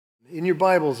In your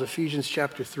Bibles, Ephesians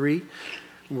chapter 3,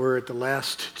 we're at the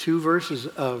last two verses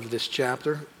of this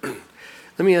chapter. Let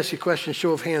me ask you a question,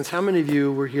 show of hands. How many of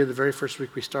you were here the very first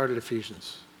week we started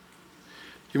Ephesians?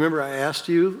 Do you remember I asked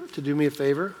you to do me a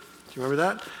favor? Do you remember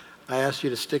that? I asked you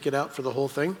to stick it out for the whole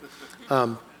thing.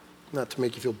 Not to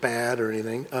make you feel bad or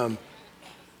anything.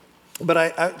 But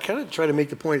I kind of tried to make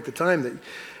the point at the time that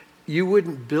you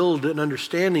wouldn't build an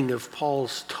understanding of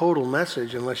Paul's total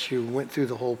message unless you went through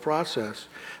the whole process.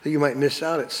 That you might miss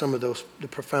out at some of the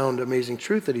profound, amazing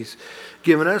truth that he's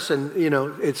given us. And, you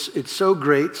know, it's so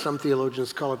great. Some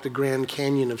theologians call it the Grand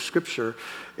Canyon of Scripture.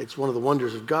 It's one of the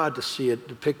wonders of God to see it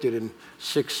depicted in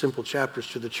 6 simple chapters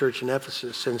to the church in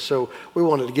Ephesus. And so we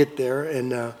wanted to get there. And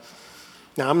now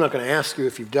I'm not going to ask you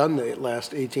if you've done the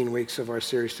last 18 weeks of our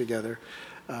series together.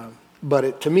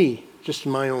 But to me, just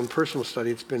in my own personal study,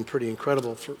 it's been pretty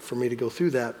incredible for me to go through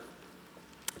that.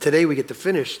 Today we get to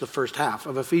finish the first half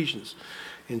of Ephesians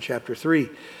in chapter 3,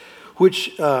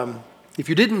 which, if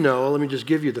you didn't know, let me just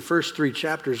give you, the first 3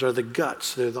 chapters are the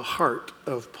guts, they're the heart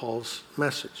of Paul's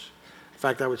message. In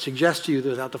fact, I would suggest to you that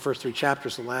without the first 3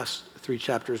 chapters, the last 3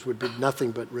 chapters would be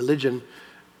nothing but religion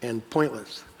and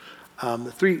pointless.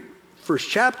 The 3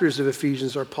 first chapters of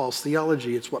Ephesians are Paul's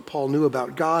theology. It's what Paul knew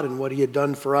about God and what he had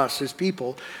done for us, his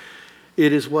people.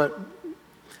 It is what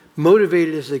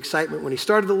motivated his excitement when he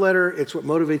started the letter. It's what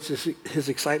motivates his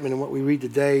excitement in what we read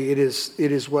today. It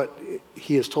is what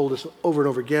he has told us over and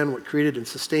over again, what created and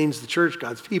sustains the church,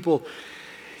 God's people.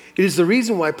 It is the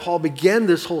reason why Paul began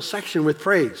this whole section with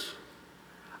praise.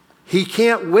 He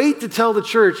can't wait to tell the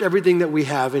church everything that we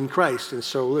have in Christ. And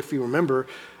so if you remember,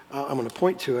 I'm going to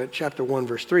point to it, chapter 1,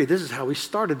 verse 3. This is how we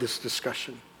started this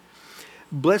discussion.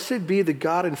 Blessed be the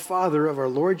God and Father of our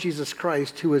Lord Jesus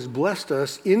Christ, who has blessed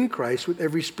us in Christ with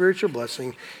every spiritual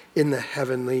blessing in the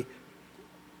heavenly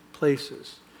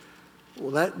places.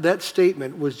 Well, that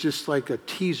statement was just like a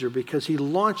teaser because he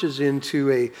launches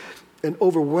into an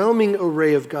overwhelming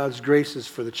array of God's graces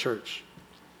for the church.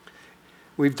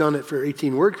 We've done it for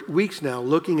 18 weeks now,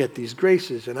 looking at these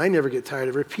graces, and I never get tired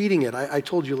of repeating it. I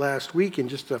told you last week, and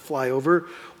just to fly over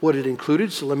what it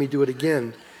included, so let me do it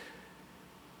again.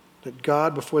 That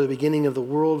God, before the beginning of the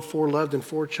world, foreloved and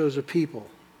forechose a people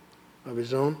of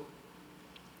his own.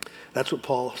 That's what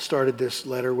Paul started this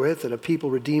letter with, that a people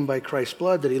redeemed by Christ's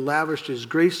blood, that he lavished his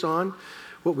grace on,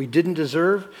 what we didn't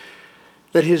deserve,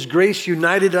 that his grace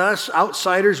united us,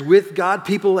 outsiders, with God,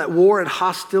 people at war and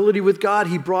hostility with God.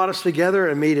 He brought us together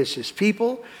and made us his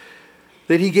people,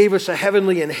 that he gave us a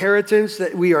heavenly inheritance,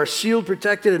 that we are sealed,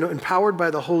 protected, and empowered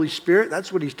by the Holy Spirit.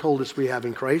 That's what he's told us we have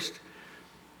in Christ.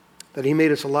 That he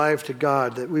made us alive to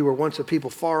God, that we were once a people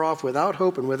far off, without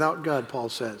hope and without God, Paul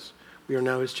says. We are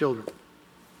now his children.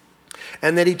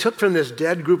 And that he took from this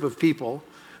dead group of people,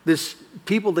 this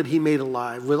people that he made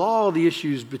alive, with all the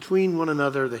issues between one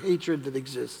another, the hatred that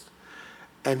exists,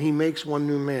 and he makes one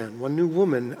new man, one new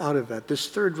woman out of that, this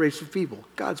third race of people,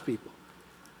 God's people.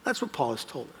 That's what Paul has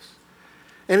told us.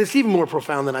 And it's even more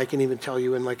profound than I can even tell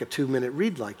you in like a 2-minute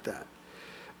read like that.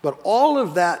 But all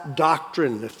of that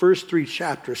doctrine, the first 3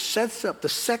 chapters, sets up the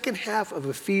second half of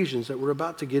Ephesians that we're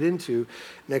about to get into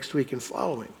next week and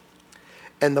following.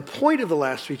 And the point of the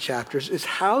last 3 chapters is,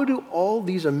 how do all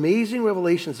these amazing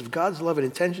revelations of God's love and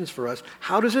intentions for us,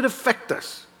 how does it affect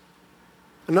us?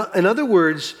 In other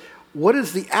words, what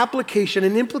is the application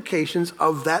and implications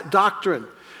of that doctrine?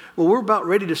 Well, we're about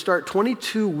ready to start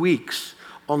 22 weeks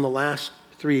on the last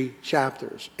 3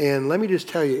 chapters. And let me just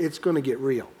tell you, it's going to get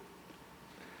real.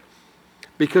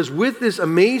 Because with this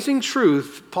amazing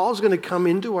truth, Paul's going to come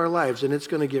into our lives, and it's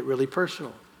going to get really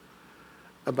personal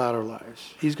about our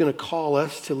lives. He's going to call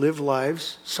us to live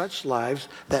lives, such lives,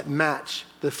 that match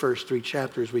the first 3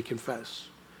 chapters we confess.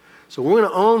 So we're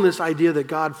going to own this idea that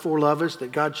God foreloved us,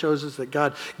 that God chose us, that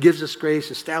God gives us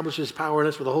grace, establishes power in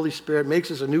us with the Holy Spirit,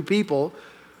 makes us a new people.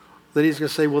 That he's going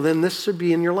to say, well, then this should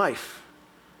be in your life.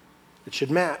 It should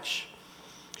match.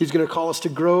 He's going to call us to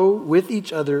grow with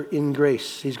each other in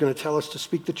grace. He's going to tell us to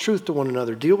speak the truth to one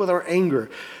another, deal with our anger,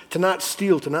 to not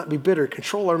steal, to not be bitter,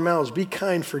 control our mouths, be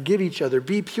kind, forgive each other,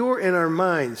 be pure in our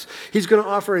minds. He's going to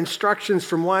offer instructions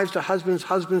from wives to husbands,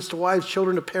 husbands to wives,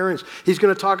 children to parents. He's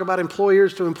going to talk about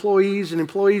employers to employees and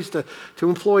employees to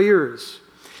employers.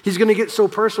 He's going to get so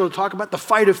personal to talk about the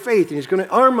fight of faith, and he's going to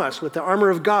arm us with the armor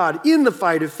of God in the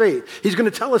fight of faith. He's going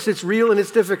to tell us it's real and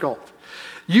it's difficult.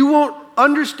 You won't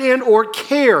understand or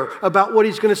care about what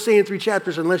he's going to say in 3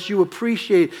 chapters unless you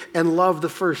appreciate and love the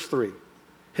first 3.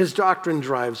 His doctrine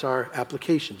drives our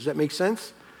application. Does that make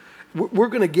sense? We're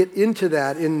going to get into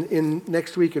that in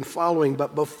next week and following,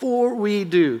 but before we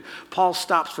do, Paul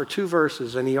stops for 2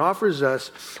 verses, and he offers us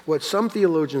what some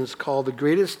theologians call the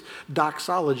greatest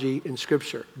doxology in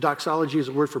Scripture. Doxology is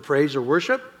a word for praise or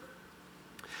worship,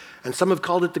 and some have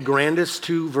called it the grandest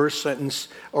 2-verse sentence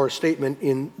or statement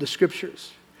in the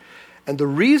Scriptures. And the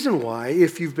reason why,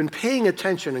 if you've been paying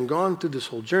attention and gone through this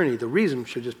whole journey, the reason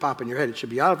should just pop in your head. It should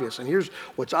be obvious, and here's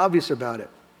what's obvious about it.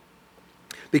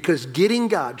 Because getting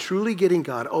God, truly getting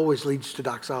God, always leads to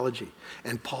doxology.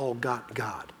 And Paul got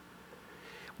God.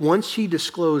 Once he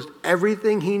disclosed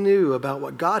everything he knew about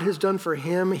what God has done for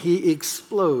him, he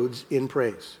explodes in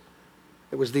praise.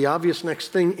 It was the obvious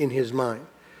next thing in his mind.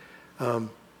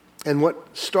 And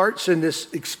what starts in this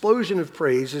explosion of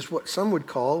praise is what some would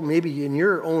call, maybe in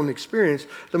your own experience,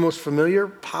 the most familiar,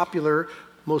 popular,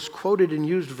 most quoted and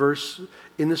used verse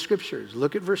in the Scriptures.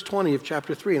 Look at verse 20 of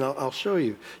chapter 3, and I'll show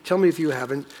you. Tell me if you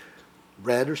haven't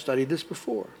read or studied this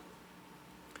before.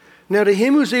 Now to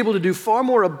him who's able to do far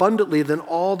more abundantly than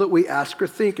all that we ask or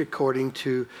think, according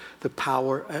to the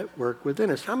power at work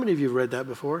within us. How many of you have read that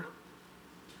before?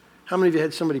 How many of you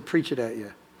had somebody preach it at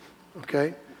you?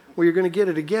 Okay? Well, you're going to get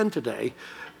it again today.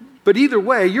 But either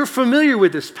way, you're familiar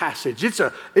with this passage. It's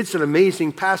an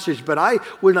amazing passage. But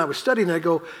when I was studying, I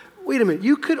go, wait a minute,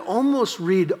 you could almost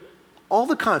read all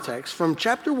the context from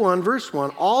chapter 1, verse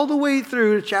 1, all the way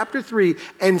through to chapter 3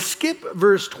 and skip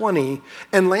verse 20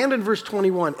 and land in verse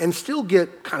 21 and still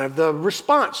get kind of the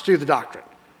response to the doctrine.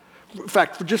 In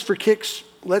fact, just for kicks,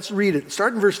 let's read it.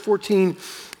 Start in verse 14,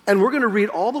 and we're going to read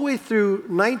all the way through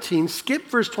 19, skip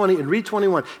verse 20 and read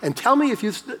 21. And tell me if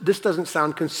this doesn't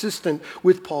sound consistent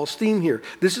with Paul's theme here.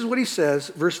 This is what he says,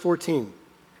 verse 14.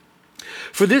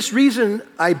 For this reason,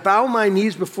 I bow my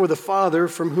knees before the Father,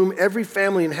 from whom every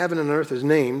family in heaven and earth is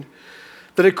named,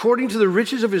 that according to the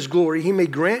riches of his glory, he may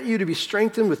grant you to be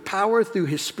strengthened with power through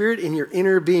his Spirit in your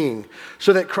inner being,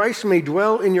 so that Christ may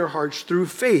dwell in your hearts through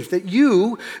faith, that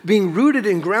you, being rooted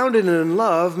and grounded in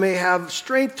love, may have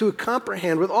strength to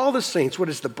comprehend with all the saints what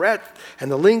is the breadth and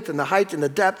the length and the height and the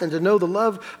depth, and to know the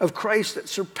love of Christ that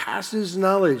surpasses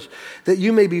knowledge, that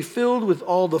you may be filled with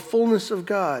all the fullness of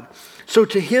God. So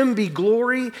to him be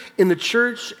glory in the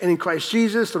church and in Christ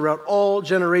Jesus throughout all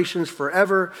generations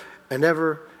forever and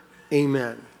ever.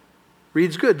 Amen.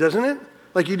 Reads good, doesn't it?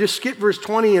 Like you just skip verse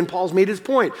 20 and Paul's made his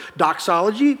point.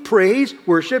 Doxology, praise,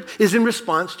 worship is in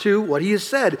response to what he has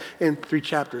said in 3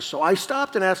 chapters. So I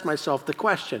stopped and asked myself the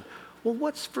question, well,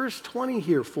 what's verse 20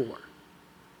 here for?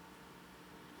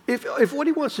 If what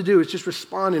he wants to do is just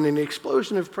respond in an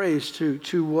explosion of praise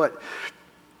to what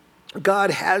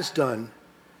God has done,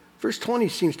 verse 20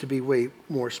 seems to be way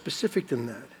more specific than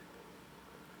that.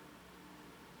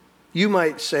 You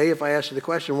might say, if I ask you the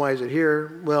question, why is it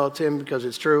here? Well, Tim, because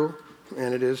it's true,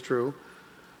 and it is true.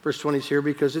 Verse 20 is here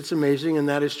because it's amazing, and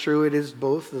that is true. It is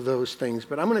both of those things.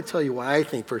 But I'm going to tell you why I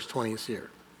think verse 20 is here.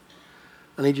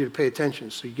 I need you to pay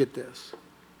attention so you get this.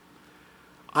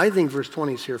 I think verse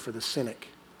 20 is here for the cynic.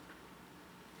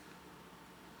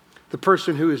 The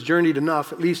person who has journeyed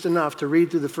enough, at least enough, to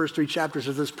read through the first 3 chapters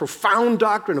of this profound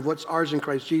doctrine of what's ours in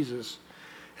Christ Jesus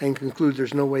and conclude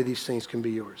there's no way these things can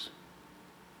be yours.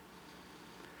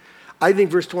 I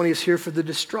think verse 20 is here for the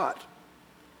distraught,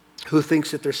 who thinks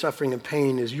that their suffering and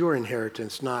pain is your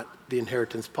inheritance, not the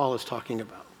inheritance Paul is talking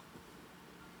about.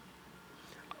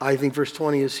 I think verse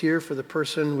 20 is here for the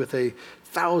person with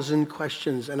 1,000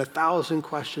 questions, and 1,000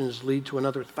 questions lead to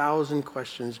another 1,000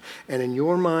 questions, and in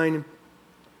your mind,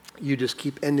 you just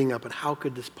keep ending up at how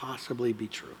could this possibly be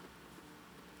true?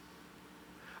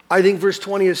 I think verse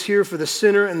 20 is here for the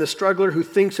sinner and the struggler who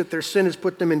thinks that their sin has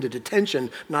put them into detention,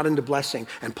 not into blessing.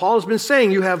 And Paul has been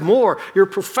saying you have more. You're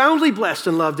profoundly blessed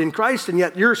and loved in Christ, and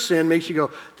yet your sin makes you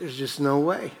go, there's just no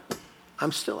way.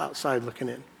 I'm still outside looking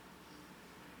in.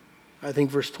 I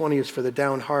think verse 20 is for the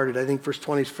downhearted. I think verse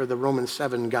 20 is for the Romans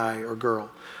 7 guy or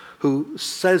girl who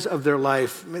says of their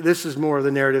life, this is more of the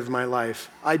narrative of my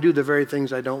life. I do the very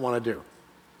things I don't want to do.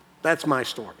 That's my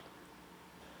story.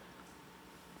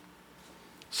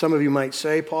 Some of you might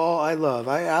say, Paul,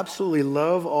 I absolutely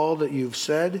love all that you've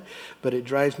said, but it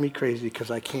drives me crazy because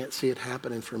I can't see it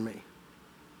happening for me.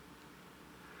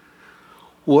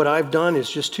 What I've done is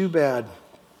just too bad.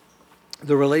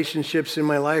 The relationships in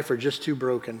my life are just too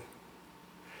broken.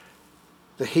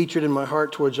 The hatred in my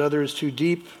heart towards others is too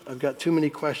deep. I've got too many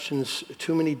questions,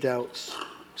 too many doubts.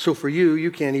 So for you,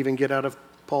 you can't even get out of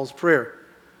Paul's prayer.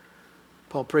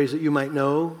 Paul prays that you might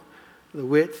know the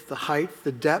width, the height,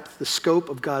 the depth, the scope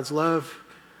of God's love.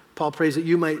 Paul prays that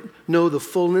you might know the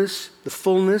fullness,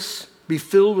 be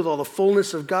filled with all the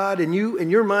fullness of God. And you, in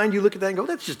your mind, you look at that and go,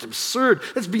 that's just absurd.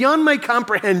 That's beyond my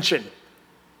comprehension.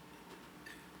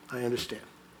 I understand.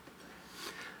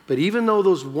 But even though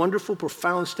those wonderful,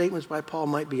 profound statements by Paul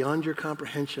might be beyond your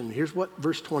comprehension, here's what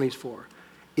verse 20 is for.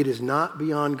 It is not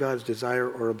beyond God's desire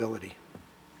or ability.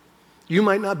 You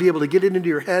might not be able to get it into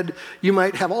your head. You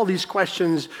might have all these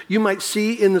questions. You might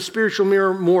see in the spiritual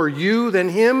mirror more you than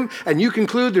him, and you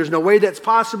conclude there's no way that's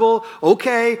possible.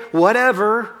 Okay,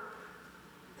 whatever.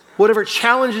 Whatever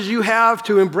challenges you have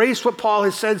to embrace what Paul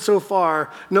has said so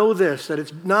far, know this, that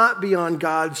it's not beyond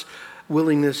God's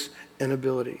willingness and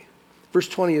ability. Verse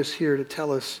 20 is here to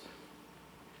tell us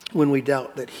when we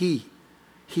doubt that he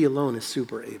alone is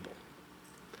super able.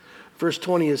 Verse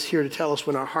 20 is here to tell us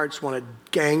when our hearts want to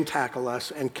gang tackle us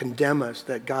and condemn us,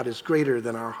 that God is greater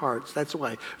than our hearts. That's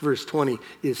why verse 20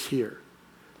 is here,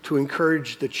 to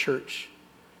encourage the church.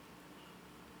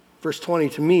 Verse 20,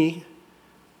 to me,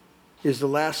 is the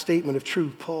last statement of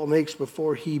truth Paul makes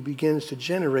before he begins to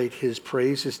generate his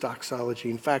praise, his doxology.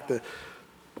 In fact,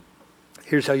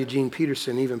 here's how Eugene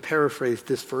Peterson even paraphrased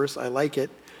this verse. I like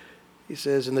it. He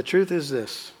says, and the truth is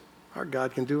this, our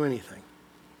God can do anything.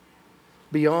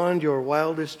 Beyond your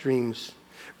wildest dreams,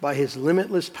 by his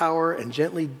limitless power and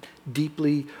gently,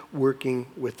 deeply working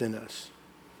within us.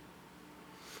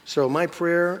 So my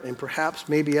prayer, and perhaps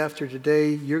maybe after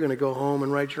today, you're going to go home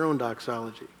and write your own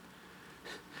doxology.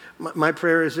 My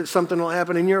prayer is that something will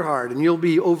happen in your heart and you'll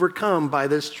be overcome by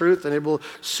this truth and it will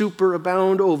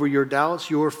superabound over your doubts,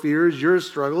 your fears, your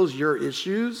struggles, your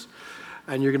issues,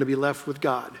 and you're going to be left with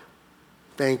God.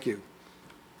 Thank you.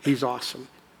 He's awesome.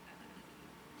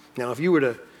 Now, if you were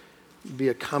to be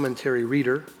a commentary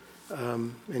reader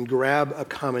and grab a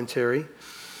commentary,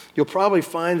 you'll probably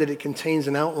find that it contains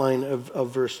an outline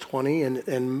of verse 20,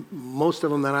 and most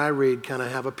of them that I read kind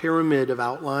of have a pyramid of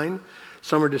outline.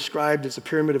 Some are described as a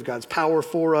pyramid of God's power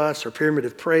for us, or pyramid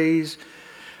of praise.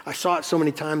 I saw it so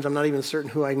many times, I'm not even certain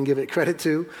who I can give it credit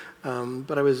to,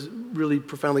 but I was really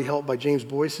profoundly helped by James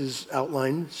Boyce's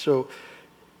outline. So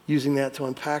using that to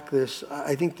unpack this,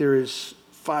 I think there is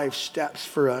 5 steps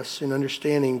for us in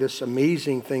understanding this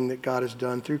amazing thing that God has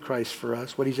done through Christ for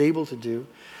us, what he's able to do.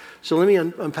 So let me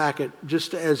unpack it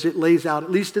just as it lays out, at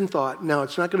least in thought. Now,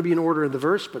 it's not going to be in order of the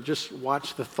verse, but just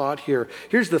watch the thought here.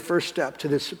 Here's the first step to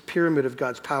this pyramid of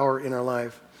God's power in our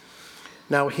life.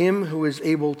 Now, him who is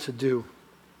able to do.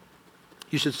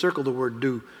 You should circle the word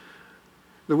do.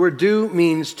 The word do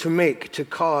means to make, to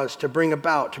cause, to bring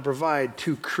about, to provide,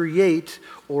 to create,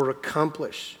 or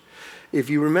accomplish. If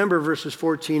you remember verses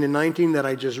 14 and 19 that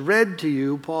I just read to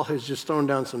you, Paul has just thrown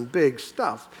down some big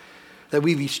stuff. That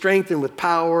we be strengthened with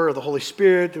power of the Holy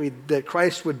Spirit, that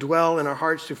Christ would dwell in our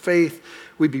hearts through faith,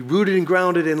 we'd be rooted and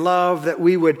grounded in love, that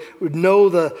we would know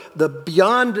the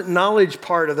beyond knowledge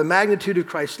part of the magnitude of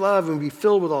Christ's love and be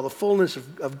filled with all the fullness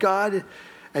of God.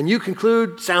 And you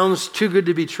conclude, sounds too good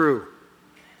to be true.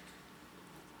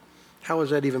 How is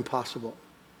that even possible?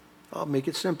 I'll make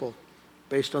it simple,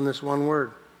 based on this one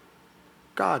word.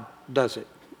 God does it.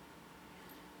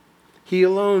 He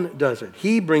alone does it.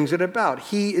 He brings it about.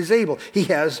 He is able. He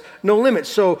has no limits.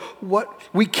 So what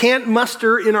we can't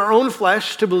muster in our own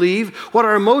flesh to believe, what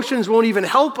our emotions won't even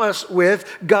help us with,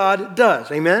 God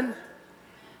does. Amen?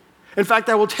 In fact,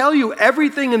 I will tell you,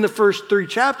 everything in the first 3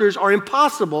 chapters are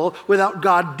impossible without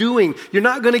God doing. You're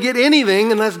not going to get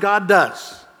anything unless God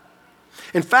does.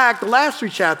 In fact, the last 3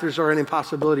 chapters are an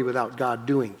impossibility without God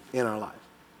doing in our life.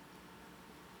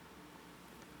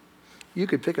 You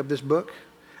could pick up this book,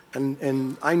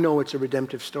 and I know it's a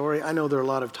redemptive story. I know there are a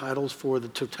lot of titles for the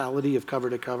totality of cover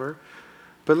to cover.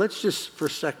 But let's just, for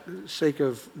sake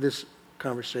of this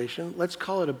conversation, let's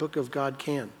call it a book of God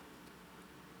can.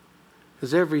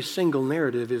 Because every single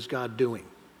narrative is God doing.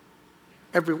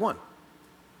 Every one.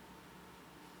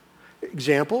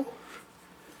 Example,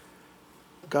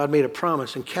 God made a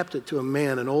promise and kept it to a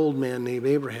man, an old man named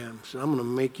Abraham. He said, I'm going to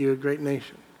make you a great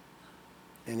nation.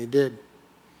 And he did.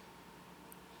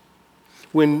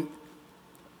 When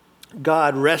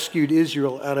God rescued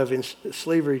Israel out of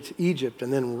slavery to Egypt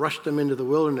and then rushed them into the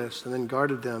wilderness and then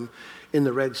guarded them in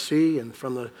the Red Sea and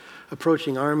from the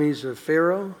approaching armies of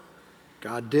Pharaoh,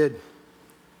 God did.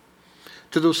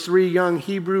 To those 3 young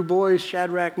Hebrew boys,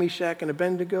 Shadrach, Meshach, and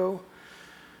Abednego,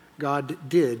 God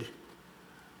did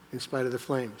in spite of the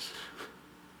flames.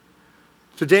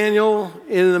 To Daniel,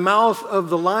 in the mouth of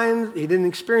the lion, he didn't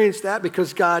experience that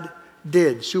because God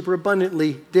did,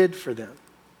 superabundantly did for them.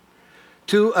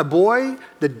 To a boy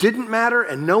that didn't matter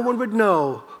and no one would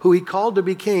know who he called to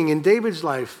be king in David's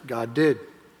life, God did.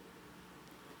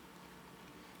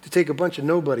 To take a bunch of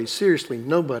nobodies, seriously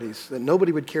nobodies, that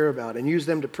nobody would care about and use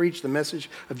them to preach the message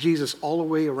of Jesus all the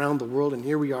way around the world, and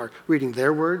here we are reading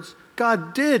their words,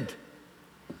 God did.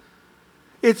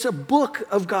 It's a book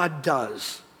of God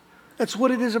does. That's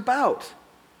what it is about.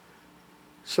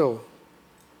 So,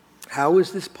 how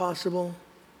is this possible?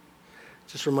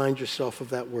 Just remind yourself of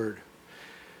that word.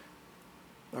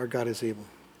 Our God is able.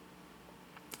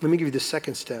 Let me give you the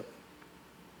second step.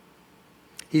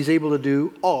 He's able to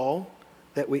do all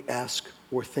that we ask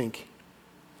or think.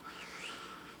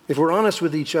 If we're honest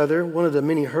with each other, one of the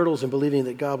many hurdles in believing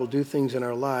that God will do things in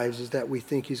our lives is that we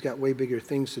think he's got way bigger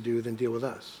things to do than deal with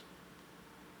us.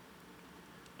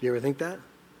 Do you ever think that?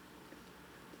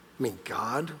 I mean,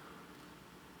 God?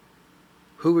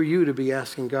 Who are you to be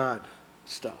asking God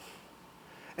stuff?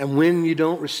 And when you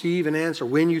don't receive an answer,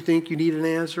 when you think you need an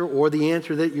answer or the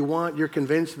answer that you want, you're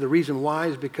convinced the reason why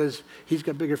is because he's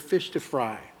got bigger fish to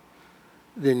fry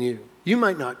than you. You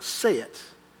might not say it.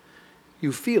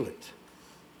 You feel it.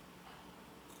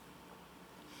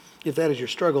 If that is your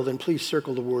struggle, then please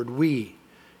circle the word we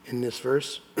in this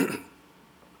verse.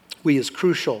 We is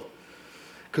crucial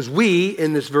because we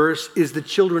in this verse is the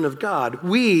children of God.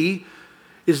 We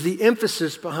is the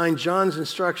emphasis behind John's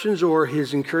instructions or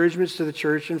his encouragements to the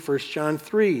church in 1 John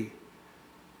 3.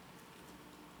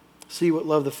 See what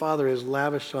love the Father has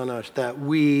lavished on us, that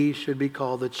we should be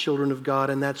called the children of God,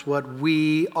 and that's what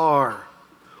we are.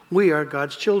 We are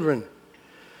God's children.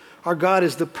 Our God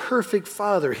is the perfect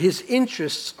Father. His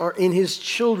interests are in his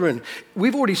children.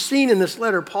 We've already seen in this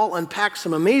letter, Paul unpacks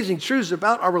some amazing truths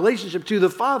about our relationship to the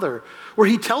Father, where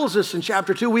he tells us in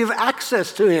chapter 2 we have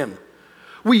access to him.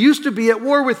 We used to be at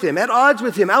war with him, at odds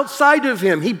with him, outside of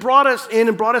him. He brought us in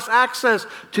and brought us access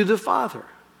to the Father.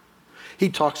 He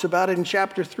talks about it in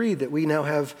chapter 3 that we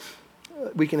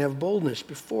can have boldness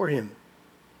before him.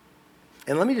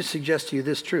 And let me just suggest to you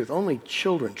this truth. Only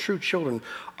children, true children,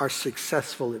 are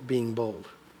successful at being bold.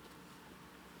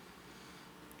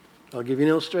 I'll give you an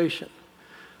illustration.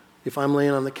 If I'm laying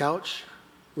on the couch,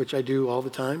 which I do all the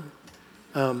time,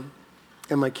 and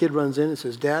my kid runs in and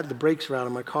says, "Dad, the brakes are out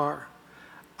of my car."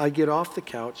 I get off the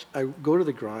couch, I go to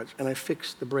the garage, and I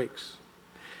fix the brakes.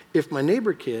 If my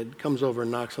neighbor kid comes over and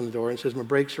knocks on the door and says, "My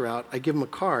brakes are out," I give him a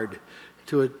card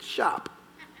to a shop.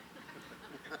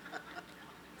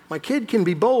 My kid can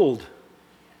be bold.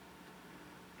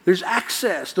 There's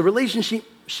access. The relationship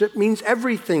means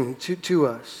everything to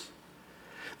us.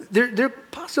 There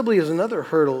possibly is another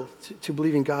hurdle to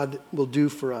believing God will do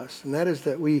for us, and that is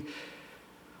that we're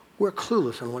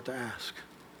clueless on what to ask.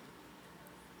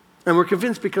 And we're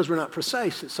convinced because we're not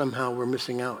precise that somehow we're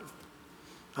missing out.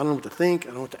 I don't know what to think. I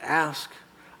don't know what to ask.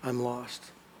 I'm lost.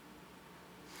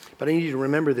 But I need you to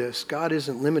remember this. God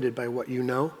isn't limited by what you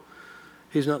know.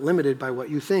 He's not limited by what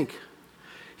you think.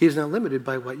 He's not limited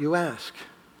by what you ask.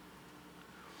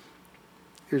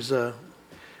 Here's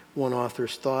one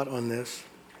author's thought on this.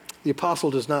 The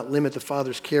apostle does not limit the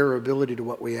Father's care or ability to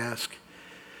what we ask.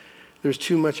 There's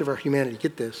too much of our humanity.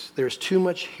 Get this. There's too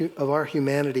much of our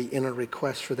humanity in our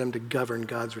request for them to govern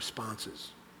God's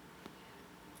responses.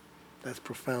 That's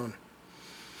profound.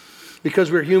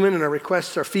 Because we're human and our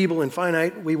requests are feeble and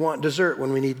finite, we want dessert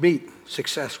when we need meat,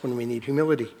 success when we need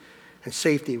humility, and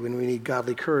safety when we need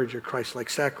godly courage or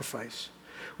Christ-like sacrifice.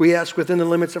 We ask within the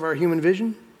limits of our human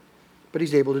vision, but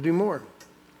he's able to do more.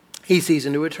 He sees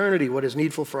into eternity what is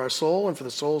needful for our soul and for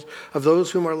the souls of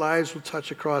those whom our lives will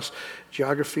touch across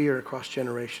geography or across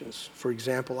generations. For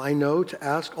example, I know to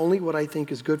ask only what I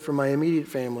think is good for my immediate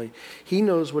family. He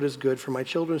knows what is good for my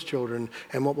children's children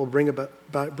and what will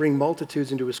bring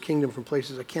multitudes into his kingdom from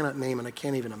places I cannot name and I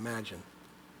can't even imagine.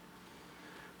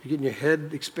 You're getting your head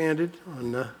expanded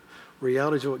on the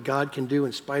realities of what God can do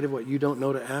in spite of what you don't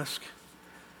know to ask?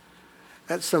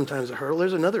 That's sometimes a hurdle.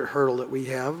 There's another hurdle that we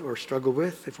have or struggle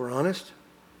with, if we're honest.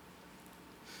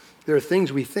 There are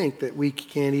things we think that we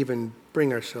can't even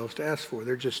bring ourselves to ask for.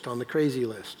 They're just on the crazy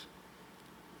list.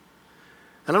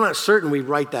 And I'm not certain we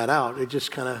write that out. It's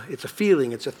a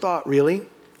feeling, it's a thought, really.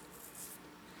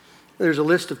 There's a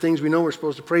list of things we know we're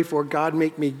supposed to pray for. God,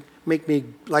 make me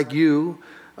like you.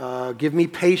 Give me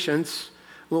patience.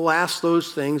 We'll ask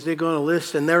those things. They go on a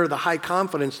list, and they're the high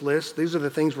confidence list. These are the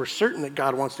things we're certain that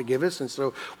God wants to give us, and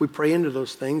so we pray into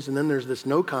those things. And then there's this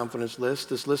no confidence list,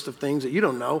 this list of things that you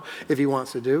don't know if he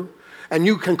wants to do. And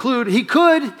you conclude, he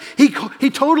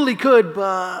totally could,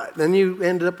 but then you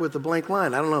end up with a blank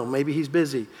line. I don't know, maybe he's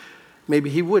busy. Maybe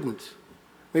he wouldn't.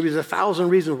 Maybe there's 1,000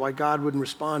 reasons why God wouldn't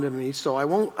respond to me. So I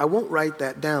won't write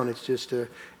that down. It's just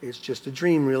a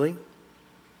dream, really.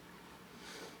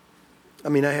 I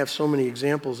mean, I have so many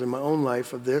examples in my own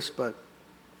life of this, but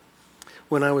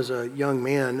when I was a young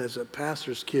man, as a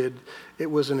pastor's kid, it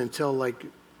wasn't until like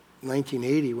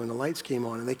 1980 when the lights came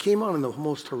on, and they came on in the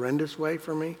most horrendous way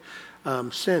for me.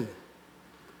 Sin.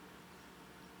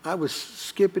 I was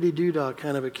skippity-doo-dah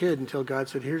kind of a kid until God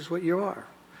said, here's what you are.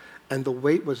 And the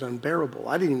weight was unbearable.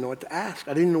 I didn't even know what to ask.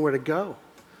 I didn't know where to go.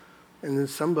 And then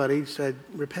somebody said,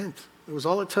 repent. It was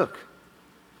all it took.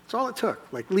 It's all it took.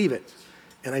 Like, leave it.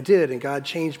 And I did, and God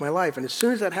changed my life. And as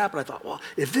soon as that happened, I thought, well,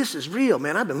 if this is real,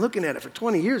 man, I've been looking at it for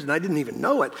 20 years, and I didn't even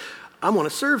know it. I want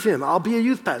to serve him. I'll be a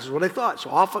youth pastor, is what I thought. So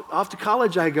off to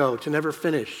college I go to never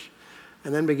finish.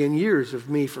 And then began years of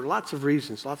me, for lots of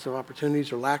reasons, lots of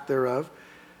opportunities or lack thereof,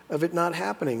 of it not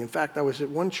happening. In fact, I was at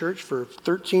one church for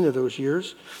 13 of those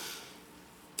years.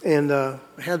 And I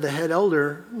had the head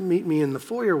elder meet me in the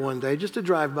foyer one day, just a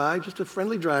drive-by, just a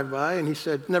friendly drive-by, and he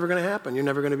said, never going to happen. You're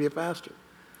never going to be a pastor.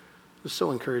 It was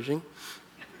so encouraging.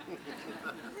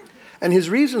 And his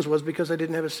reasons was because I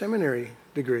didn't have a seminary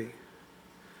degree.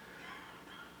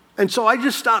 And so I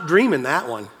just stopped dreaming that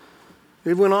one.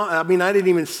 It went on. I mean, I didn't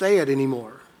even say it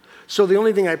anymore. So the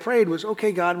only thing I prayed was,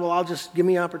 okay, God, well, I'll just give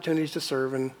me opportunities to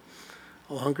serve, and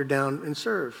I'll hunker down and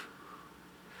serve.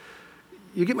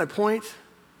 You get my point?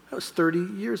 That was 30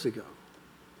 years ago.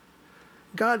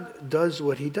 God does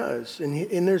what he does.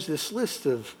 And there's this list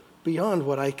of beyond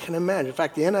what I can imagine. In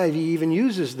fact, the NIV even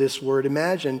uses this word,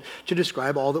 imagine, to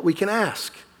describe all that we can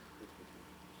ask.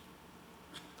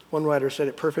 One writer said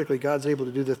it perfectly. God's able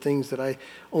to do the things that I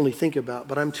only think about,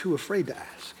 but I'm too afraid to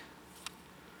ask.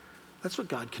 That's what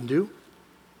God can do.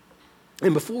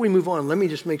 And before we move on, let me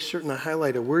just make certain I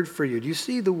highlight a word for you. Do you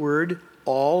see the word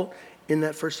all in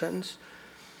that first sentence?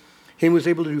 He was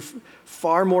able to do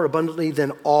far more abundantly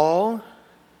than all.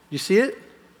 You see it?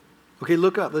 Okay,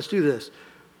 look up. Let's do this.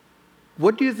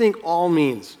 What do you think all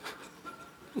means?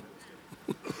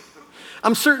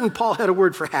 I'm certain Paul had a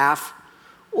word for half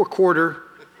or quarter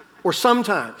or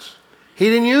sometimes. He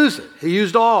didn't use it. He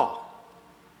used all.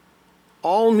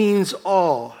 All means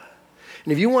all.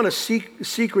 And if you want a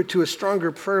secret to a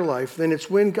stronger prayer life, then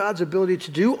it's when God's ability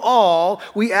to do all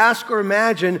we ask or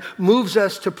imagine moves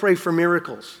us to pray for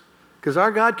miracles. Because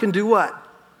our God can do what?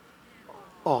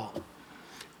 All.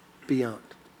 Beyond.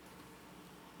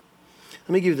 Let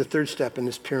me give you the third step in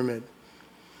this pyramid.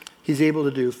 He's able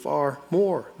to do far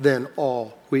more than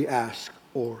all we ask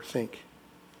or think.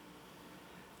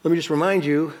 Let me just remind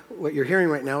you, what you're hearing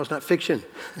right now is not fiction.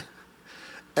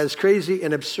 As crazy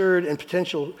and absurd and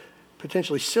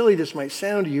potentially silly this might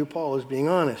sound to you, Paul is being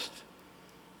honest.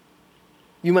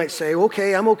 You might say,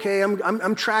 okay,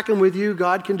 I'm tracking with you.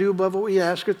 God can do above what we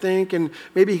ask or think, and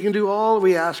maybe he can do all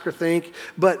we ask or think.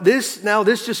 But this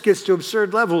just gets to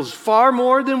absurd levels. Far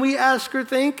more than we ask or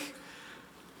think?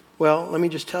 Well, let me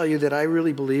just tell you that I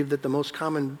really believe that the most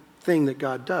common thing that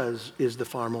God does is the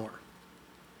far more.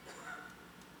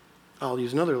 I'll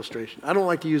use another illustration. I don't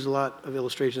like to use a lot of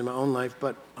illustrations in my own life,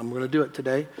 but I'm going to do it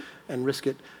today and risk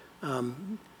it.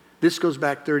 This goes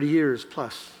back 30 years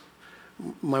plus.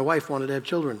 My wife wanted to have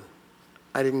children.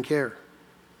 I didn't care.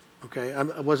 Okay?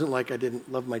 It wasn't like I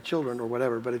didn't love my children or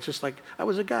whatever, but it's just like I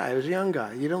was a guy. I was a young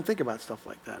guy. You don't think about stuff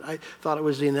like that. I thought it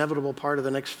was the inevitable part of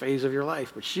the next phase of your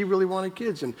life, but she really wanted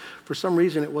kids, and for some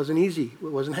reason it wasn't easy.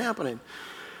 It wasn't happening.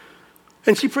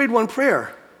 And she prayed one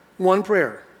prayer. One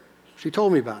prayer. She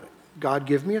told me about it. God,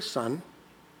 give me a son,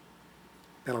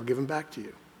 and I'll give him back to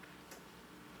you.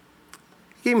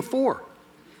 He gave him 4.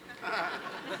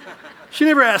 She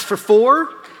never asked for 4.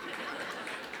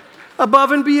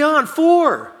 Above and beyond,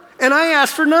 4. And I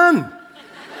asked for none.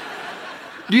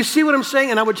 Do you see what I'm saying?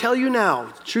 And I would tell you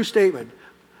now, true statement,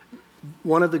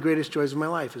 one of the greatest joys of my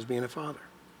life is being a father.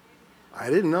 I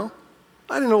didn't know.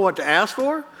 I didn't know what to ask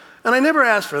for, and I never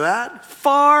asked for that.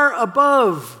 Far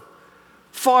above,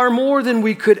 far more than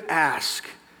we could ask.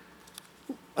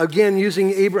 Again,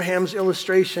 using Abraham's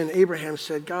illustration, Abraham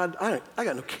said, God, I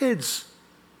got no kids.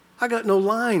 I got no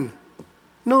line,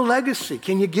 no legacy.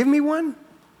 Can you give me one?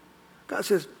 God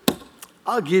says,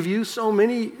 I'll give you so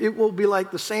many, it will be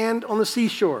like the sand on the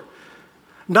seashore.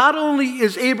 Not only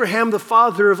is Abraham the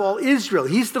father of all Israel,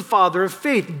 he's the father of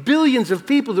faith. Billions of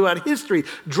people throughout history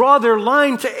draw their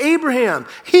line to Abraham.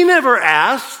 He never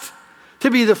asked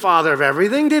to be the father of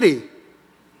everything, did he?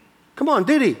 Come on,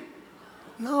 did he?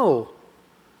 No.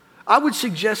 I would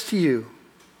suggest to you,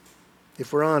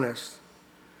 if we're honest,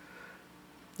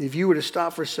 if you were to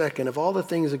stop for a second, of all the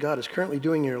things that God is currently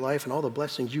doing in your life and all the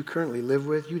blessings you currently live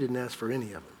with, you didn't ask for any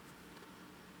of them.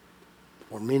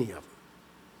 Or many of them.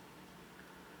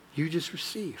 You just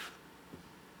receive.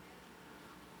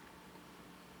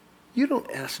 You don't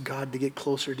ask God to get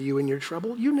closer to you in your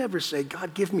trouble. You never say,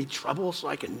 God, give me trouble so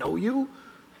I can know you.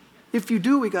 If you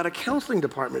do, we got a counseling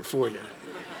department for you.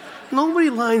 Nobody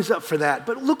lines up for that.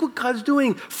 But look what God's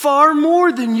doing. Far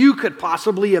more than you could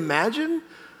possibly imagine.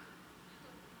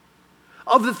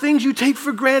 Of the things you take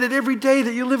for granted every day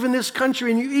that you live in this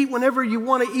country and you eat whenever you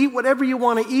want to eat, whatever you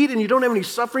want to eat, and you don't have any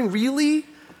suffering, really?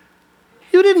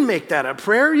 You didn't make that a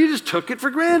prayer. You just took it for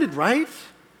granted, right?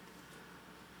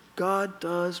 God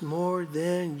does more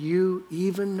than you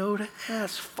even know to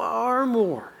ask, far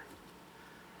more.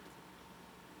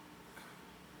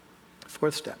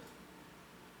 Fourth step.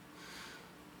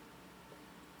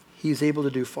 He's able to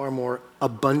do far more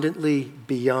abundantly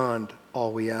beyond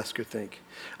all we ask or think.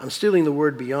 I'm stealing the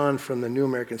word beyond from the New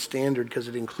American Standard because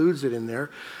it includes it in there.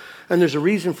 And there's a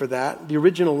reason for that. The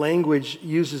original language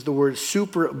uses the word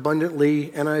super abundantly.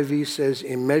 NIV says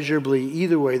immeasurably.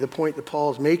 Either way, the point that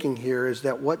Paul is making here is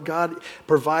that what God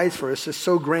provides for us is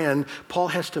so grand, Paul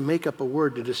has to make up a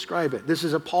word to describe it. This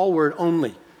is a Paul word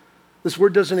only. This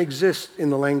word doesn't exist in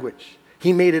the language.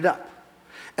 He made it up.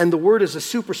 And the word is a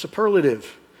super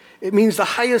superlative. It means the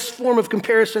highest form of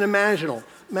comparison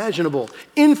imaginable.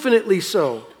 Infinitely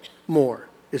so more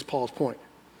is Paul's point.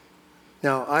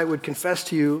 Now, I would confess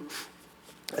to you,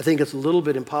 I think it's a little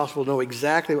bit impossible to know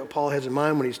exactly what Paul has in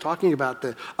mind when he's talking about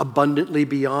the abundantly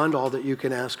beyond all that you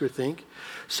can ask or think.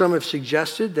 Some have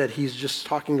suggested that he's just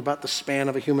talking about the span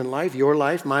of a human life, your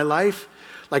life, my life.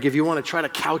 Like if you want to try to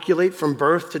calculate from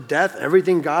birth to death,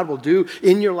 everything God will do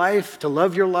in your life, to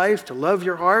love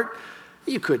your heart,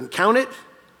 you couldn't count it.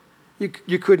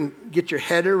 You couldn't get your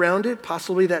head around it.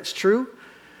 Possibly that's true.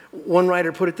 One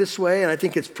writer put it this way, and I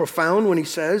think it's profound when he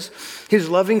says, his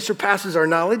loving surpasses our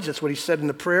knowledge. That's what he said in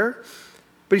the prayer.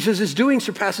 But he says his doing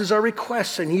surpasses our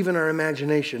requests and even our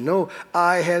imagination. No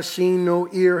eye has seen, no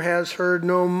ear has heard,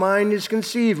 no mind has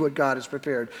conceived what God has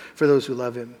prepared for those who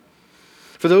love him.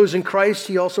 For those in Christ,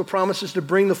 he also promises to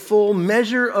bring the full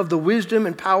measure of the wisdom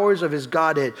and powers of his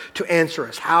Godhead to answer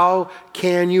us. How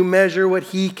can you measure what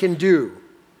he can do?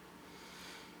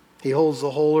 He holds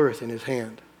the whole earth in his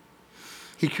hand.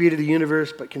 He created the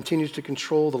universe, but continues to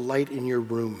control the light in your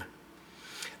room.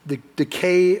 The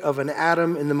decay of an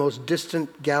atom in the most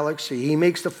distant galaxy. He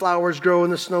makes the flowers grow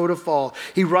and the snow to fall.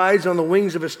 He rides on the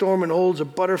wings of a storm and holds a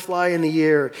butterfly in the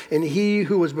air. And he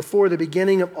who was before the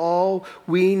beginning of all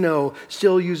we know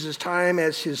still uses time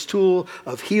as his tool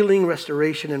of healing,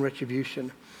 restoration, and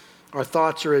retribution. Our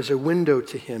thoughts are as a window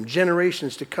to him.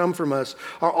 Generations to come from us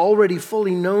are already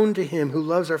fully known to him who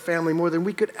loves our family more than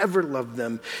we could ever love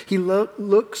them. He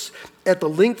looks at the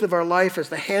length of our life as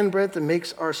the handbreadth that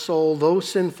makes our soul, though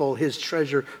sinful, his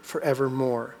treasure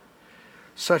forevermore.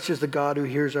 Such is the God who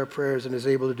hears our prayers and is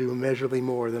able to do immeasurably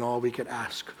more than all we could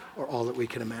ask or all that we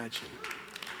can imagine.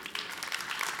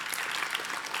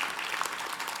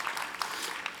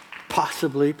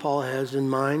 Possibly Paul has in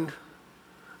mind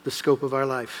the scope of our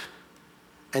life.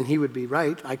 And he would be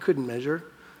right. I couldn't measure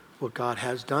what God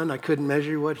has done. I couldn't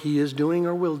measure what he is doing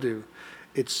or will do.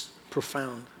 It's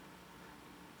profound.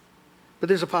 But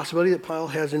there's a possibility that Paul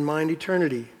has in mind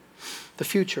eternity, the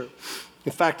future.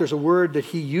 In fact, there's a word that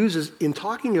he uses in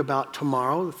talking about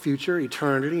tomorrow, the future,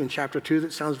 eternity, in chapter 2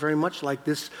 that sounds very much like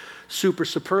this super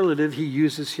superlative he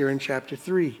uses here in chapter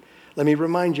 3. Let me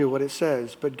remind you what it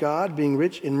says. But God, being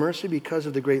rich in mercy because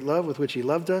of the great love with which he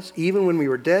loved us, even when we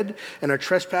were dead and our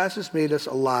trespasses, made us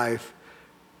alive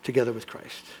together with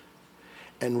Christ,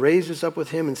 and raised us up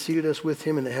with him and seated us with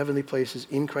him in the heavenly places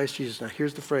in Christ Jesus. Now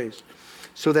here's the phrase.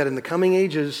 So that in the coming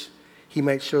ages he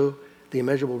might show the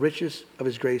immeasurable riches of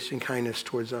his grace and kindness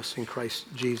towards us in Christ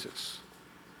Jesus.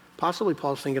 Possibly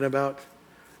Paul's thinking about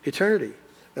eternity.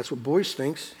 That's what Boyce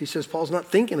thinks. He says Paul's not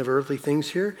thinking of earthly things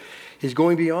here. He's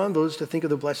going beyond those to think of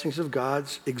the blessings of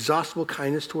God's exhaustible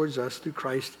kindness towards us through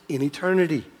Christ in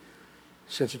eternity.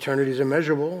 Since eternity is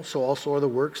immeasurable, so also are the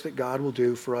works that God will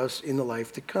do for us in the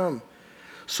life to come.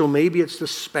 So maybe it's the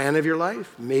span of your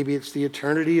life. Maybe it's the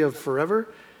eternity of forever.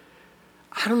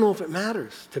 I don't know if it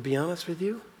matters, to be honest with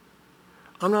you.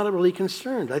 I'm not really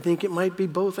concerned. I think it might be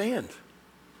both and.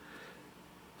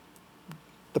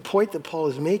 The point that Paul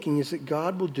is making is that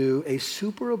God will do a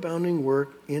superabounding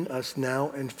work in us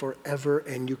now and forever,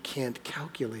 and you can't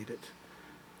calculate it.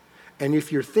 And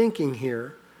if you're thinking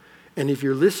here, and if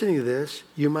you're listening to this,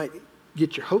 you might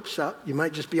get your hopes up. You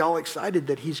might just be all excited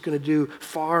that he's going to do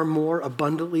far more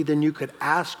abundantly than you could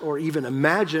ask or even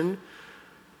imagine.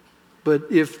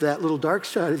 But if that little dark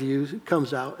side of you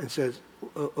comes out and says,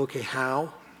 okay,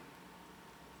 how?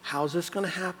 How's this going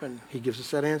to happen? He gives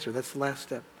us that answer. That's the last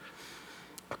step.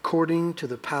 According to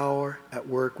the power at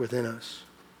work within us.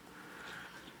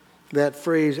 That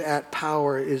phrase, at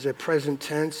power, is a present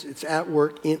tense. It's at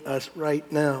work in us right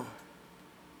now.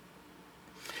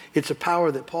 It's a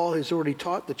power that Paul has already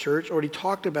taught the church, already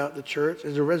talked about the church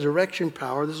as a resurrection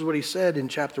power. This is what he said in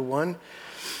chapter 1.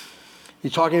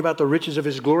 He's talking about the riches of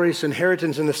his glorious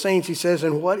inheritance in the saints. He says,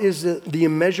 and what is the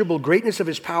immeasurable greatness of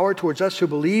his power towards us who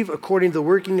believe, according to the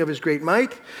working of his great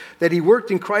might, that he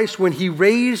worked in Christ when he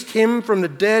raised him from the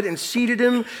dead and seated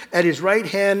him at his right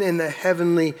hand in the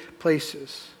heavenly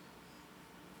places.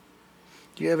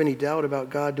 Do you have any doubt about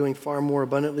God doing far more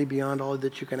abundantly beyond all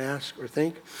that you can ask or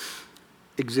think?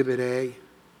 Exhibit A,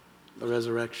 the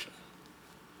resurrection.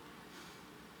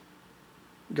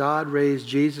 God raised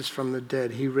Jesus from the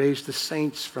dead. He raised the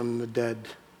saints from the dead.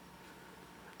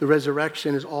 The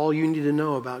resurrection is all you need to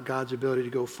know about God's ability to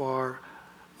go far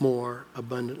more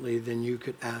abundantly than you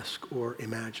could ask or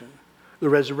imagine. The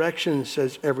resurrection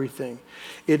says everything.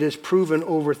 It is proven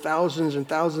over thousands and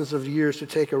thousands of years to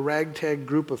take a ragtag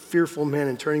group of fearful men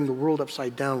and turning the world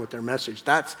upside down with their message.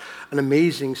 That's an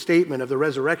amazing statement of the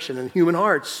resurrection in human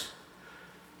hearts.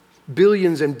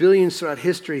 Billions and billions throughout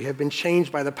history have been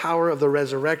changed by the power of the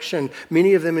resurrection,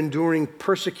 many of them enduring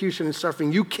persecution and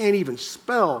suffering you can't even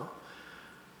spell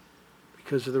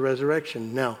because of the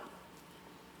resurrection. Now,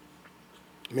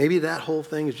 maybe that whole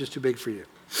thing is just too big for you.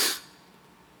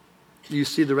 You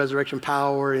see the resurrection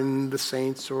power in the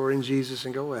saints or in Jesus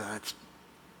and go, well,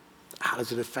 how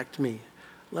does it affect me?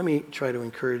 Let me try to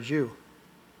encourage you.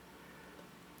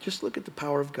 Just look at the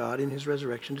power of God in his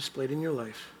resurrection displayed in your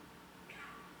life.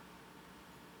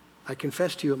 I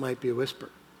confess to you, it might be a whisper.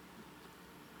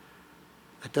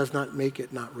 That does not make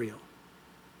it not real.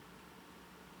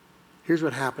 Here's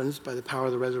what happens by the power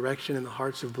of the resurrection in the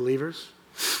hearts of believers.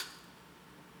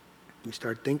 We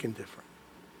start thinking different.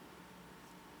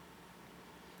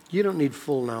 You don't need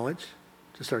full knowledge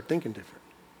to start thinking different.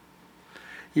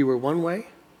 You were one way,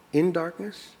 in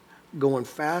darkness, going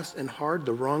fast and hard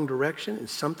the wrong direction, and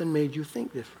something made you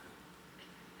think different.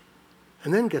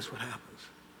 And then guess what happens?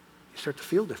 You start to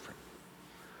feel different.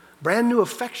 Brand new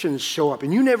affections show up,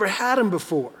 and you never had them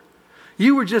before.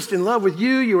 You were just in love with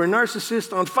you. You were a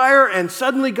narcissist on fire, and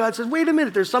suddenly God says, wait a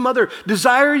minute, there's some other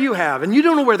desire you have, and you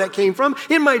don't know where that came from.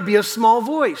 It might be a small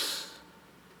voice.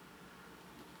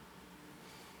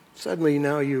 Suddenly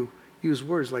now you use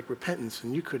words like repentance,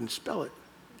 and you couldn't spell it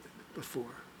before.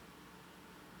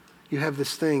 You have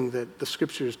this thing that the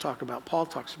scriptures talk about, Paul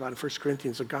talks about in 1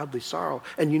 Corinthians, a godly sorrow.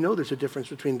 And you know there's a difference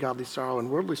between godly sorrow and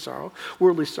worldly sorrow.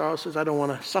 Worldly sorrow says, I don't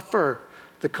want to suffer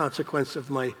the consequence of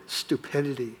my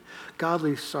stupidity.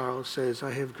 Godly sorrow says,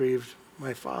 I have grieved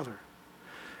my Father.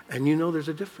 And you know there's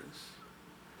a difference.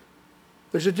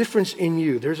 There's a difference in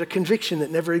you. There's a conviction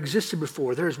that never existed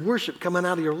before. There's worship coming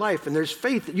out of your life, and there's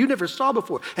faith that you never saw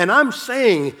before. And I'm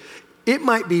saying it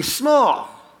might be small.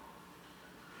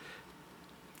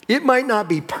 It might not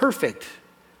be perfect,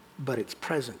 but it's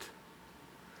present.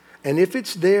 And if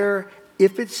it's there,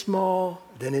 if it's small,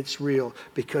 then it's real,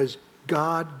 because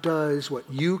God does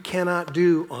what you cannot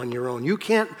do on your own. You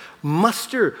can't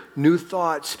muster new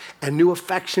thoughts and new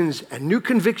affections and new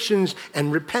convictions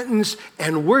and repentance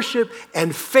and worship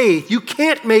and faith. You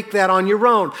can't make that on your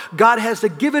own. God has to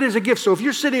give it as a gift. So if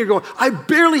you're sitting here going, I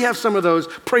barely have some of those,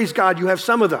 praise God, you have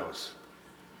some of those.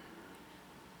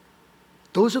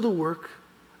 Those are the work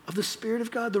of the Spirit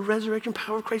of God, the resurrection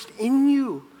power of Christ in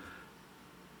you.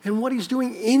 And what he's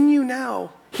doing in you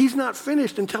now, he's not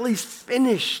finished until he's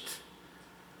finished.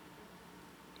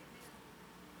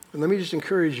 And let me just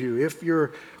encourage you, if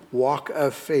your walk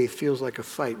of faith feels like a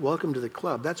fight, welcome to the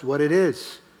club. That's what it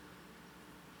is.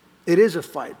 It is a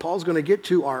fight. Paul's going to get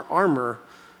to our armor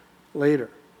later.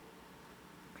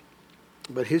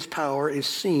 But his power is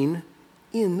seen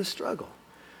in the struggle.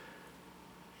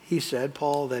 He said,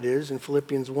 Paul, that is, in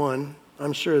Philippians 1,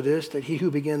 I'm sure of this, that he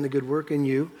who began the good work in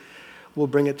you will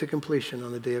bring it to completion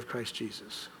on the day of Christ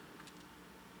Jesus.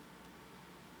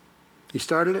 He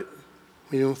started it,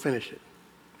 he won't finish it.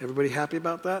 Everybody happy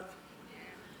about that?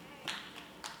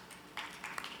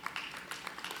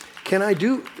 Can I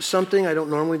do something I don't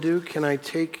normally do? Can I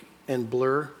take and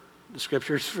blur the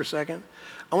scriptures for a second?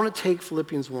 I want to take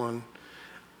Philippians 1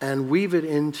 and weave it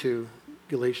into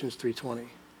Galatians 3:20.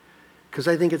 Because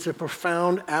I think it's a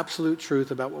profound, absolute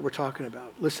truth about what we're talking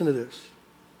about. Listen to this.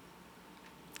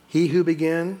 He who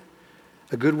began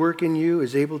a good work in you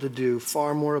is able to do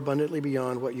far more abundantly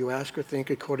beyond what you ask or think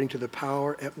according to the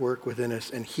power at work within us.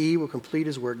 And he will complete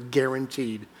his work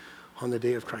guaranteed on the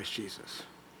day of Christ Jesus.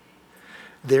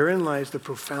 Therein lies the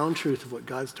profound truth of what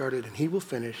God started, and he will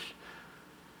finish,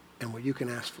 and what you can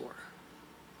ask for.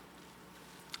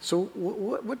 So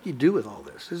what do you do with all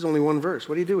this? This is only one verse.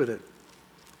 What do you do with it?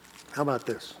 How about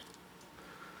this?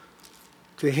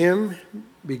 To him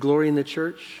be glory in the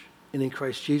church and in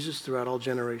Christ Jesus throughout all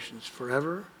generations,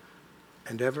 forever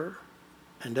and ever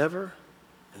and ever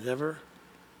and ever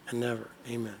and ever.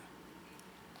 Amen.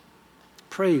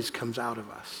 Praise comes out of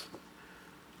us.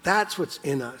 That's what's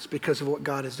in us because of what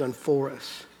God has done for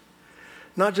us.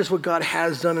 Not just what God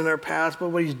has done in our past, but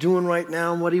what he's doing right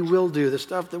now and what he will do. The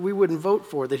stuff that we wouldn't vote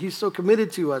for, that he's so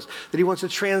committed to us, that he wants to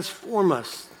transform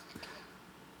us.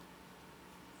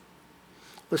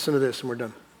 Listen to this and we're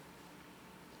done.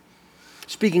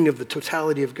 Speaking of the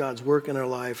totality of God's work in our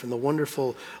life and the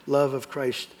wonderful love of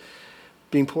Christ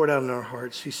being poured out in our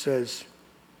hearts, he says,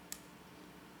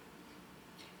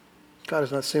 God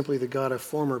is not simply the God of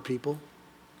former people.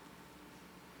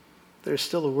 There's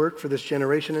still a work for this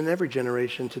generation and every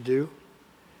generation to do.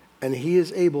 And he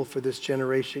is able for this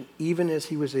generation, even as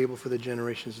he was able for the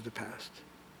generations of the past.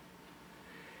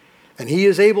 And he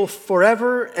is able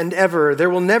forever and ever.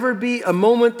 There will never be a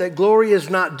moment that glory is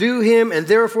not due him, and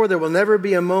therefore there will never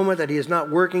be a moment that he is not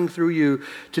working through you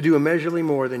to do immeasurably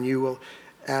more than you will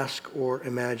ask or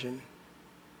imagine.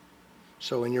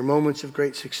 So in your moments of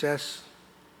great success,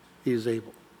 he is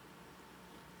able.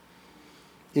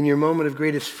 In your moment of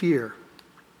greatest fear,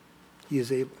 he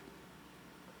is able.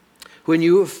 When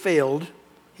you have failed,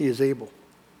 he is able.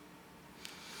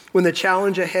 When the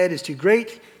challenge ahead is too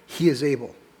great, he is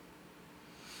able.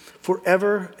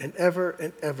 Forever and ever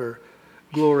and ever,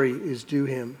 glory is due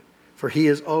him, for he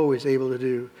is always able to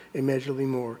do immeasurably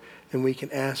more than we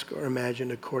can ask or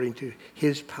imagine according to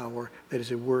his power that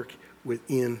is at work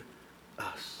within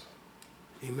us.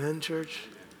 Amen, church?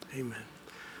 Amen.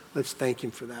 Let's thank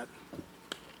him for that.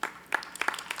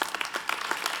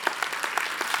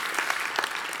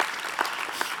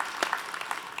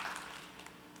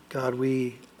 God,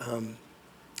 we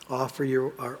offer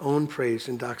you our own praise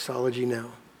and doxology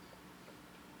now.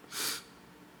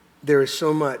 There is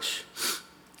so much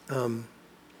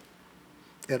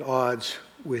at odds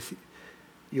with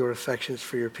your affections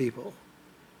for your people.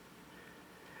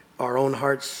 Our own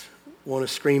hearts want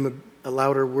to scream a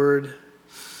louder word.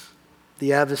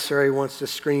 The adversary wants to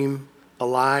scream a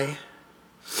lie.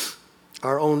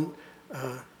 Our own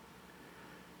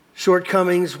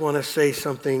shortcomings want to say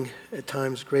something at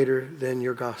times greater than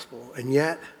your gospel. And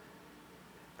yet,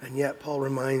 Paul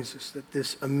reminds us that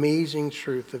this amazing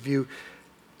truth of you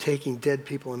taking dead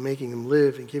people and making them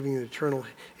live and giving them eternal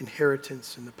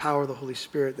inheritance and the power of the Holy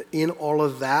Spirit, that in all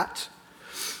of that,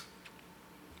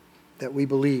 that we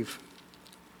believe,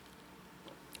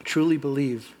 truly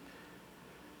believe,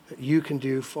 that you can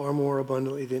do far more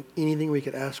abundantly than anything we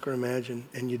could ask or imagine,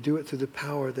 and you do it through the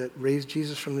power that raised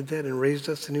Jesus from the dead and raised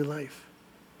us to new life.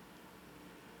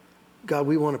 God,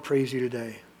 we want to praise you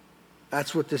today.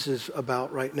 That's what this is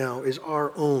about right now, is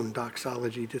our own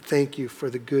doxology, to thank you for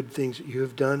the good things that you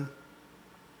have done.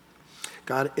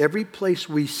 God, every place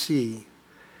we see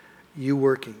you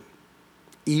working,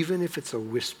 even if it's a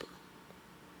whisper,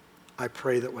 I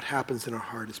pray that what happens in our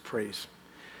heart is praise.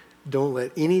 Don't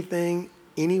let anything,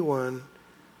 anyone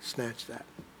snatch that.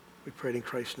 We pray it in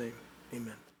Christ's name.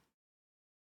 Amen.